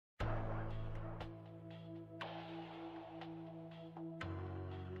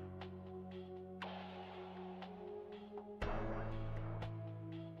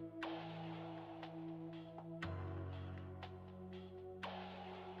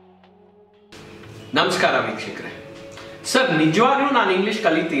ನಮಸ್ಕಾರ ವೀಕ್ಷಕರೇ. ಸರ್, ನಿಜವಾಗ್ಲೂ ನಾನು ಇಂಗ್ಲಿಷ್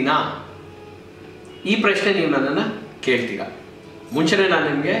ಕಲಿತೀನಾ? ಈ ಪ್ರಶ್ನೆ ನೀವು ನನ್ನನ್ನು ಕೇಳ್ತೀರಾ. ಮುಂಚೆನೇ ನಾನು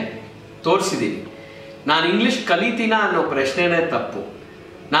ನಿಮಗೆ ತೋರಿಸಿದ್ದೀನಿ, ನಾನು ಇಂಗ್ಲಿಷ್ ಕಲಿತೀನಾ ಅನ್ನೋ ಪ್ರಶ್ನೆನೇ ತಪ್ಪು.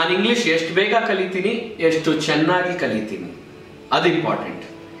 ನಾನು ಇಂಗ್ಲಿಷ್ ಎಷ್ಟು ಬೇಗ ಕಲಿತೀನಿ, ಎಷ್ಟು ಚೆನ್ನಾಗಿ ಕಲಿತೀನಿ, ಅದು ಇಂಪಾರ್ಟೆಂಟ್.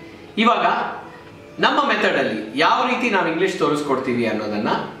 ಇವಾಗ ನಮ್ಮ ಮೆಥಡಲ್ಲಿ ಯಾವ ರೀತಿ ನಾವು ಇಂಗ್ಲಿಷ್ ತೋರಿಸ್ಕೊಡ್ತೀವಿ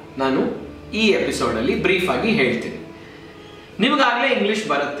ಅನ್ನೋದನ್ನು ನಾನು ಈ ಎಪಿಸೋಡಲ್ಲಿ ಬ್ರೀಫ್ ಆಗಿ ಹೇಳ್ತೀನಿ. ನಿಮಗಾಗಲೇ ಇಂಗ್ಲಿಷ್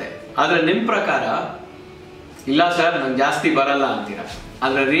ಬರುತ್ತೆ, ಆದರೆ ನಿಮ್ಮ ಪ್ರಕಾರ ಇಲ್ಲ ಸರ್ ನಂಗೆ ಜಾಸ್ತಿ ಬರಲ್ಲ ಅಂತೀರಾ.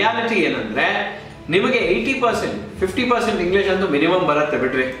 ಆದರೆ ರಿಯಾಲಿಟಿ ಏನಂದರೆ ನಿಮಗೆ 80%, 50% ಇಂಗ್ಲಿಷ್ ಅಂತೂ ಮಿನಿಮಮ್ ಬರುತ್ತೆ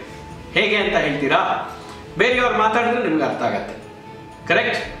ಬಿಡ್ರಿ. ಹೇಗೆ ಅಂತ ಹೇಳ್ತೀರಾ? ಬೇರೆಯವ್ರು ಮಾತಾಡಿದ್ರೆ ನಿಮ್ಗೆ ಅರ್ಥ ಆಗತ್ತೆ.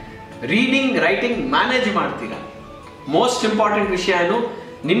 ಕರೆಕ್ಟ್? ರೀಡಿಂಗ್, ರೈಟಿಂಗ್ ಮ್ಯಾನೇಜ್ ಮಾಡ್ತೀರಾ. ಮೋಸ್ಟ್ ಇಂಪಾರ್ಟೆಂಟ್ ವಿಷಯ ಏನು,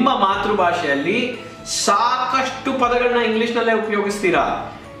 ನಿಮ್ಮ ಮಾತೃಭಾಷೆಯಲ್ಲಿ ಸಾಕಷ್ಟು ಪದಗಳನ್ನ ಇಂಗ್ಲಿಷ್ನಲ್ಲೇ ಉಪಯೋಗಿಸ್ತೀರಾ.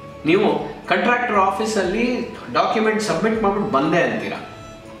 ನೀವು ಕಾಂಟ್ರಾಕ್ಟರ್ ಆಫೀಸಲ್ಲಿ ಡಾಕ್ಯುಮೆಂಟ್ ಸಬ್ಮಿಟ್ ಮಾಡ್ಬಿಟ್ಟು ಬಂದೆ ಅಂತೀರಾ.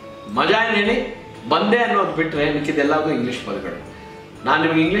 ಮಜಾ ಏನು ಹೇಳಿ? ಬಂದೆ ಅನ್ನೋದು ಬಿಟ್ಟರೆ ಮಿಕ್ಕಿದೆಲ್ಲವೂ ಇಂಗ್ಲೀಷ್ ಪದಗಳು. ನಾನು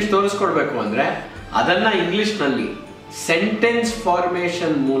ನಿಮಗೆ ಇಂಗ್ಲೀಷ್ ತೋರಿಸ್ಕೊಡ್ಬೇಕು ಅಂದರೆ ಅದನ್ನು ಇಂಗ್ಲೀಷ್ನಲ್ಲಿ ಸೆಂಟೆನ್ಸ್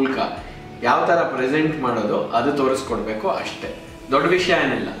ಫಾರ್ಮೇಷನ್ ಮೂಲಕ ಯಾವ ಥರ ಪ್ರೆಸೆಂಟ್ ಮಾಡೋದು ಅದು ತೋರಿಸ್ಕೊಡ್ಬೇಕು ಅಷ್ಟೇ. ದೊಡ್ಡ ವಿಷಯ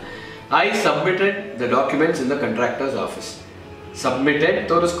ಏನಿಲ್ಲ. I submitted the documents in the contractors office. Submitted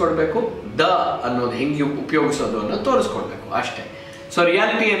ತೋರಿಸ್ಕೊಡ್ಬೇಕು, the ಅನ್ನೋದು ಹೆಂಗೆ ಉಪಯೋಗಿಸೋದು ಅನ್ನೋದು ತೋರಿಸ್ಕೊಡ್ಬೇಕು ಅಷ್ಟೇ. ಸೊ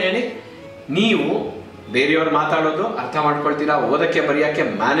ರಿಯಾಲಿಟಿ ಏನು ಹೇಳಿ, ನೀವು ಬೇರೆಯವ್ರು ಮಾತಾಡೋದು ಅರ್ಥ ಮಾಡ್ಕೊಳ್ತೀರಾ, ಓದಕ್ಕೆ ಬರೆಯೋಕ್ಕೆ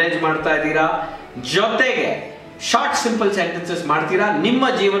ಮ್ಯಾನೇಜ್ ಮಾಡ್ತಾ ಇದ್ದೀರಾ, ಜೊತೆಗೆ ಶಾರ್ಟ್ ಸಿಂಪಲ್ ಸೆಂಟೆನ್ಸಸ್ ಮಾಡ್ತೀರಾ. ನಿಮ್ಮ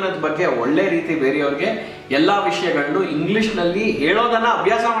ಜೀವನದ ಬಗ್ಗೆ ಒಳ್ಳೆ ರೀತಿ ಬೇರೆಯವ್ರಿಗೆ ಎಲ್ಲ ವಿಷಯಗಳನ್ನು ಇಂಗ್ಲಿಷ್ನಲ್ಲಿ ಹೇಳೋದನ್ನ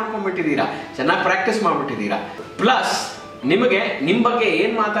ಅಭ್ಯಾಸ ಮಾಡ್ಕೊಂಡ್ಬಿಟ್ಟಿದ್ದೀರಾ, ಚೆನ್ನಾಗಿ ಪ್ರಾಕ್ಟೀಸ್ ಮಾಡ್ಬಿಟ್ಟಿದ್ದೀರಾ. ಪ್ಲಸ್ ನಿಮಗೆ ನಿಮ್ಮ ಬಗ್ಗೆ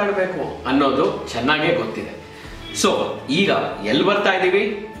ಏನು ಮಾತಾಡಬೇಕು ಅನ್ನೋದು ಚೆನ್ನಾಗೇ ಗೊತ್ತಿದೆ. ಸೊ ಈಗ ಎಲ್ಲಿ ಬರ್ತಾ ಇದ್ದೀವಿ?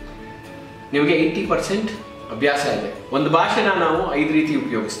 ನಿಮಗೆ 80% ಅಭ್ಯಾಸ ಇದೆ. ಒಂದು ಭಾಷೆನ ನಾವು 5 ರೀತಿ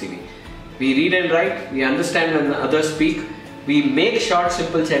ಉಪಯೋಗಿಸ್ತೀವಿ. V read and right, we understand and other speak, we make short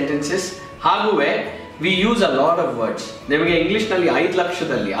simple sentences, ಹಾಗೂವೆ we use a lot of words. ನಿಮಗೆ ಇಂಗ್ಲೀಷ್ನಲ್ಲಿ 5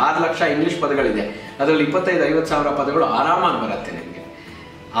 ಲಕ್ಷದಲ್ಲಿ 6 ಲಕ್ಷ ಇಂಗ್ಲೀಷ್ ಪದಗಳಿದೆ. ಅದರಲ್ಲಿ 25-50 ಸಾವಿರ ಪದಗಳು ಆರಾಮಾಗಿ ಬರುತ್ತೆ ನಿಮಗೆ.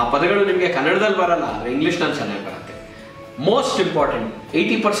 ಆ ಪದಗಳು ನಿಮಗೆ ಕನ್ನಡದಲ್ಲಿ ಬರಲ್ಲ, ಆದರೆ ಇಂಗ್ಲೀಷ್ನಲ್ಲಿ ಚೆನ್ನಾಗಿ ಬರುತ್ತೆ. ಮೋಸ್ಟ್ ಇಂಪಾರ್ಟೆಂಟ್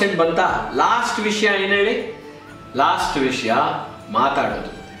 80% ಬಂತ. ಲಾಸ್ಟ್ ವಿಷಯ ಏನು ಹೇಳಿ? ಲಾಸ್ಟ್ ವಿಷಯ ಮಾತಾಡೋದು.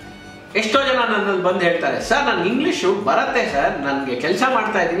 ಎಷ್ಟೋ ಜನ ನನ್ನಲ್ಲಿ ಬಂದು ಹೇಳ್ತಾರೆ, ಸರ್ ನನಗೆ ಇಂಗ್ಲೀಷು ಬರುತ್ತೆ ಸರ್, ನನಗೆ ಕೆಲಸ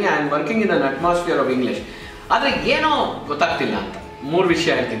ಮಾಡ್ತಾ ಇದ್ದೀನಿ, I am working in an atmosphere of English, ಆದರೆ ಏನೋ ಗೊತ್ತಾಗ್ತಿಲ್ಲ ಅಂತ. 3 ವಿಷಯ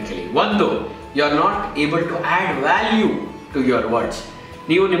ಹೇಳ್ತೀನಿ ಕೇಳಿ. ಒಂದು, you are not able to add value to your words.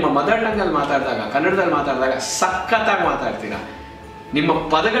 ನೀವು ನಿಮ್ಮ ಮದರ್ ಟಂಗಲ್ಲಿ ಮಾತಾಡಿದಾಗ, ಕನ್ನಡದಲ್ಲಿ ಮಾತಾಡಿದಾಗ ಸಖತ್ತಾಗಿ ಮಾತಾಡ್ತೀರಾ, ನಿಮ್ಮ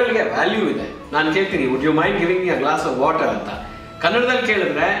ಪದಗಳಿಗೆ ವ್ಯಾಲ್ಯೂ ಇದೆ. ನಾನು ಕೇಳ್ತೀನಿ, would you mind giving me a glass of water ಅಂತ. ಕನ್ನಡದಲ್ಲಿ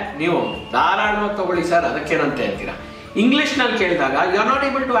ಕೇಳಿದ್ರೆ ನೀವು ಧಾರಾಳವಾಗಿ ತಗೊಳ್ಳಿ ಸರ್, ಅದಕ್ಕೇನಂತೆ ಅಂತೀರಾ. ಇಂಗ್ಲೀಷ್ನಲ್ಲಿ ಕೇಳಿದಾಗ you are not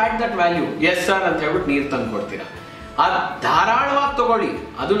able to add that value, yes sir ಅಂತ ಹೇಳ್ಬಿಟ್ಟು ನೀರು ತಂದು ಕೊಡ್ತೀರಾ. ಅದು ಧಾರಾಳವಾಗಿ ತಗೊಳ್ಳಿ,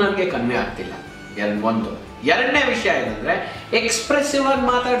 ಅದು ನನಗೆ ಕನ್ವೆ ಆಗ್ತಿಲ್ಲ. ಒಂದು. ಎರಡನೇ ವಿಷಯ ಏನಂದ್ರೆ ಎಕ್ಸ್ಪ್ರೆಸಿವ್ ಆಗಿ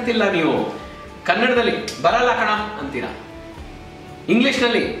ಮಾತಾಡ್ತಿಲ್ಲ ನೀವು. ಕನ್ನಡದಲ್ಲಿ ಬರಲ್ಲ ಕಣ ಅಂತೀರಾ,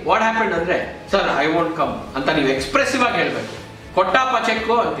 ಇಂಗ್ಲೀಷ್ನಲ್ಲಿ ವಾಟ್ ಹ್ಯಾಪನ್ ಅಂದ್ರೆ ಸರ್ ಐ ವಾಂಟ್ ಕಮ್ ಅಂತ ನೀವು ಎಕ್ಸ್ಪ್ರೆಸಿವ್ ಆಗಿ ಹೇಳ್ಬೇಕು. ಕೊಟ್ಟಾಪ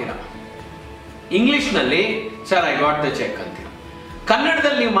ಚೆಕ್ಕು ಅಂತೀರಾ, ಇಂಗ್ಲೀಷ್ನಲ್ಲಿ sir I got the check ಅಂತೀರಾ.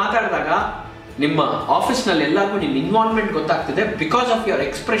 ಕನ್ನಡದಲ್ಲಿ ನೀವು ಮಾತಾಡಿದಾಗ ನಿಮ್ಮ ಆಫೀಸ್ನಲ್ಲಿ ಎಲ್ಲರಿಗೂ ನಿಮ್ಮ ಇನ್ವಾಲ್ವ್ಮೆಂಟ್ ಗೊತ್ತಾಗ್ತಿದೆ, because of your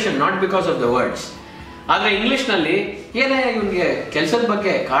expression, not because of the words. ಆದರೆ ಇಂಗ್ಲೀಷ್ನಲ್ಲಿ ಏನೇ ಇವನಿಗೆ ಕೆಲಸದ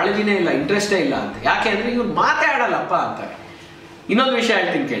ಬಗ್ಗೆ ಕಾಳಜಿನೇ ಇಲ್ಲ, ಇಂಟ್ರೆಸ್ಟೇ ಇಲ್ಲ ಅಂತ. ಯಾಕೆ ಅಂದರೆ ಇವ್ನು ಮಾತಾಡಲ್ಲಪ್ಪ ಅಂತಾರೆ. ಇನ್ನೊಂದು ವಿಷಯ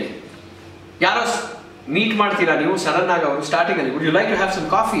ಹೇಳ್ತೀನಿ ಕೇಳಿ. ಯಾರೋ ಮೀಟ್ ಮಾಡ್ತೀರಾ ನೀವು, ಸಡನ್ ಆಗಿ ಅವರು ಸ್ಟಾರ್ಟಿಂಗಲ್ಲಿ would you like to have some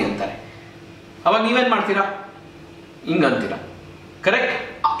coffee ಅಂತಾರೆ. ಅವಾಗ ನೀವೇನು ಮಾಡ್ತೀರಾ? ಹಿಂಗಂತೀರಾ. ಕರೆಕ್ಟ್?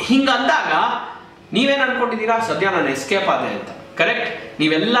 ಹಿಂಗಂದಾಗ ನೀವೇನು ಅನ್ಕೊಂಡಿದ್ದೀರಾ? ಸದ್ಯ ನಾನು ಎಸ್ಕೇಪ್ ಆದೆ ಅಂತ. ಕರೆಕ್ಟ್?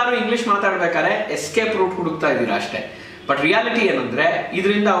 ನೀವೆಲ್ಲರೂ ಇಂಗ್ಲೀಷ್ ಮಾತಾಡ್ಬೇಕಾದ್ರೆ ಎಸ್ಕೇಪ್ ರೂಟ್ ಹುಡುಕ್ತಾ ಇದ್ದೀರಾ ಅಷ್ಟೇ. ಬಟ್ ರಿಯಾಲಿಟಿ ಏನಂದ್ರೆ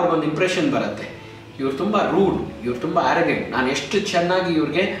ಇದರಿಂದ ಅವ್ರಿಗೊಂದು ಇಂಪ್ರೆಷನ್ ಬರುತ್ತೆ, ಇವ್ರು ತುಂಬ ರೂಡ್, ಇವ್ರು ತುಂಬ ಆರೋಗ್ಯಂಟ್, ನಾನು ಎಷ್ಟು ಚೆನ್ನಾಗಿ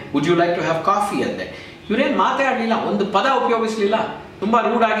ಇವ್ರಿಗೆ would you like to have coffee ಅಂದೆ, ಇವ್ರೇನು ಮಾತಾಡಲಿಲ್ಲ, ಒಂದು ಪದ ಉಪಯೋಗಿಸ್ಲಿಲ್ಲ, ತುಂಬ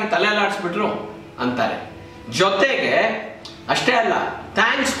ರೂಡಾಗಿ ತಲೆ ಅಲ್ಲಾಡಿಸ್ಬಿಟ್ರು ಅಂತಾರೆ. ಜೊತೆಗೆ ಅಷ್ಟೇ ಅಲ್ಲ,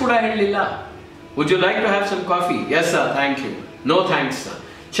 ಥ್ಯಾಂಕ್ಸ್ ಕೂಡ ಹೇಳಲಿಲ್ಲ. Would you like to have some coffee? Yes sir, thank you, no thanks.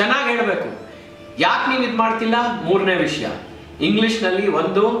 ಚೆನ್ನಾಗಿ ಹೇಳಬೇಕು. ಯಾಕೆ ನೀವು ಇದು ಮಾಡ್ತಿಲ್ಲ? 3ನೇ ವಿಷಯ, ಇಂಗ್ಲಿಷ್ನಲ್ಲಿ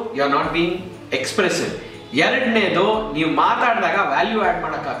ಒಂದು, you are not being expressive. ಎರಡನೇದು, ನೀವು ಮಾತಾಡಿದಾಗ ವ್ಯಾಲ್ಯೂ ಆ್ಯಡ್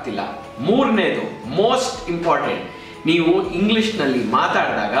ಮಾಡೋಕ್ಕಾಗ್ತಿಲ್ಲ. 3ನೇದು ಮೋಸ್ಟ್ ಇಂಪಾರ್ಟೆಂಟ್, ನೀವು ಇಂಗ್ಲಿಷ್ನಲ್ಲಿ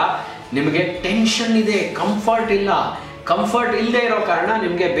ಮಾತಾಡಿದಾಗ ನಿಮಗೆ ಟೆನ್ಷನ್ ಇದೆ, ಕಂಫರ್ಟ್ ಇಲ್ಲ. ಕಂಫರ್ಟ್ ಇಲ್ಲದೆ ಇರೋ ಕಾರಣ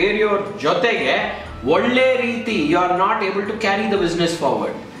ನಿಮಗೆ ಬೇರೆಯವ್ರ ಜೊತೆಗೆ ಒಳ್ಳೆ ರೀತಿ you are not able to carry the business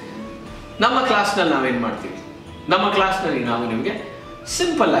forward. ನಮ್ಮ ಕ್ಲಾಸ್ನಲ್ಲಿ ನಾವೇನು ಮಾಡ್ತೀವಿ? ನಮ್ಮ ಕ್ಲಾಸ್ನಲ್ಲಿ ನಾವು ನಿಮಗೆ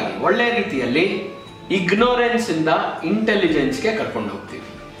ಸಿಂಪಲ್ ಆಗಿ ಒಳ್ಳೆ ರೀತಿಯಲ್ಲಿ ಇಗ್ನೋರೆನ್ಸ್ ಇಂದ ಇಂಟೆಲಿಜೆನ್ಸ್ಗೆ ಕರ್ಕೊಂಡು ಹೋಗ್ತೀವಿ.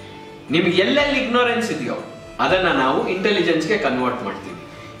 ನಿಮ್ಗೆ ಎಲ್ಲೆಲ್ಲಿ ಇಗ್ನೋರೆನ್ಸ್ ಇದೆಯೋ ಅದನ್ನು ನಾವು ಇಂಟೆಲಿಜೆನ್ಸ್ಗೆ ಕನ್ವರ್ಟ್ ಮಾಡ್ತೀವಿ.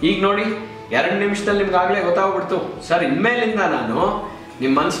 ಈಗ ನೋಡಿ, 2 ನಿಮಿಷದಲ್ಲಿ ನಿಮ್ಗಾಗಲೇ ಗೊತ್ತಾಗ್ಬಿಡ್ತು, ಸರ್ ಇನ್ಮೇಲಿಂದ ನಾನು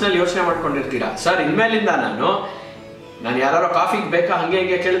ನಿಮ್ಮ ಮನಸ್ಸಿನಲ್ಲಿ ಯೋಚನೆ ಮಾಡ್ಕೊಂಡಿರ್ತೀರಾ, ಸರ್ ಇನ್ಮೇಲಿಂದ ನಾನು ನಾನು ಯಾರೋ ಕಾಫಿಗೆ ಬೇಕಾ ಹಂಗೆ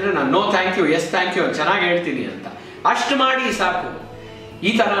ಹಿಂಗೆ ಕೇಳಿದ್ರೆ ನಾನು no thank you, yes thank you ಚೆನ್ನಾಗಿ ಹೇಳ್ತೀನಿ ಅಂತ. ಅಷ್ಟು ಮಾಡಿ ಸಾಕು.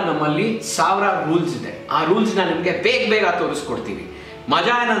 ಈ ಥರ ನಮ್ಮಲ್ಲಿ 1000 ರೂಲ್ಸ್ ಇದೆ. ಆ ರೂಲ್ಸ್ನ ನಿಮಗೆ ಬೇಗ ತೋರಿಸ್ಕೊಡ್ತೀವಿ.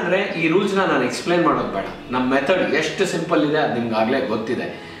 ಮಜಾ ಏನಂದರೆ ಈ ರೂಲ್ಸ್ನ ನಾನು ಎಕ್ಸ್ಪ್ಲೇನ್ ಮಾಡೋದು ಬೇಡ. ನಮ್ಮ ಮೆಥಡ್ ಎಷ್ಟು ಸಿಂಪಲ್ ಇದೆ ಅದು ನಿಮ್ಗೆ ಆಗಲೇ ಗೊತ್ತಿದೆ.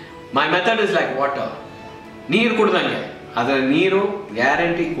 ಮೈ ಮೆಥಡ್ ಇಸ್ ಲೈಕ್ ವಾಟರ್, ನೀರು ಕುಡ್ದಂಗೆ. ಅದರ ನೀರು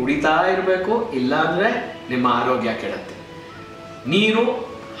ಗ್ಯಾರಂಟಿ ಕುಡಿತಾ ಇರಬೇಕು, ಇಲ್ಲಾಂದರೆ ನಿಮ್ಮ ಆರೋಗ್ಯ ಕೆಡುತ್ತೆ. ನೀರು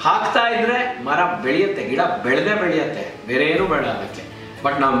ಹಾಕ್ತಾ ಇದ್ರೆ ಮರ ಬೆಳೆಯುತ್ತೆ, ಗಿಡ ಬೆಳೆಯುತ್ತೆ, ಬೇರೆ ಏನೂ ಬೇಡ ಅದಕ್ಕೆ.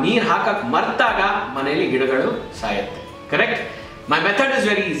 ಬಟ್ ನಾವು ನೀರು ಹಾಕಕ್ಕೆ ಮರ್ತಾಗ ಮನೆಯಲ್ಲಿ ಗಿಡಗಳು ಸಾಯುತ್ತೆ. Correct? My method is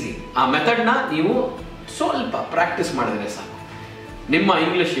very easy. ಆ ಮೆಥಡ್ನ ನೀವು ಸ್ವಲ್ಪ ಪ್ರಾಕ್ಟೀಸ್ ಮಾಡಿದ್ರೆ ಸಾಕು, ನಿಮ್ಮ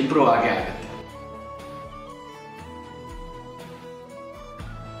ಇಂಗ್ಲಿಷ್ ಇಂಪ್ರೂವ್ ಆಗೇ ಆಗುತ್ತೆ.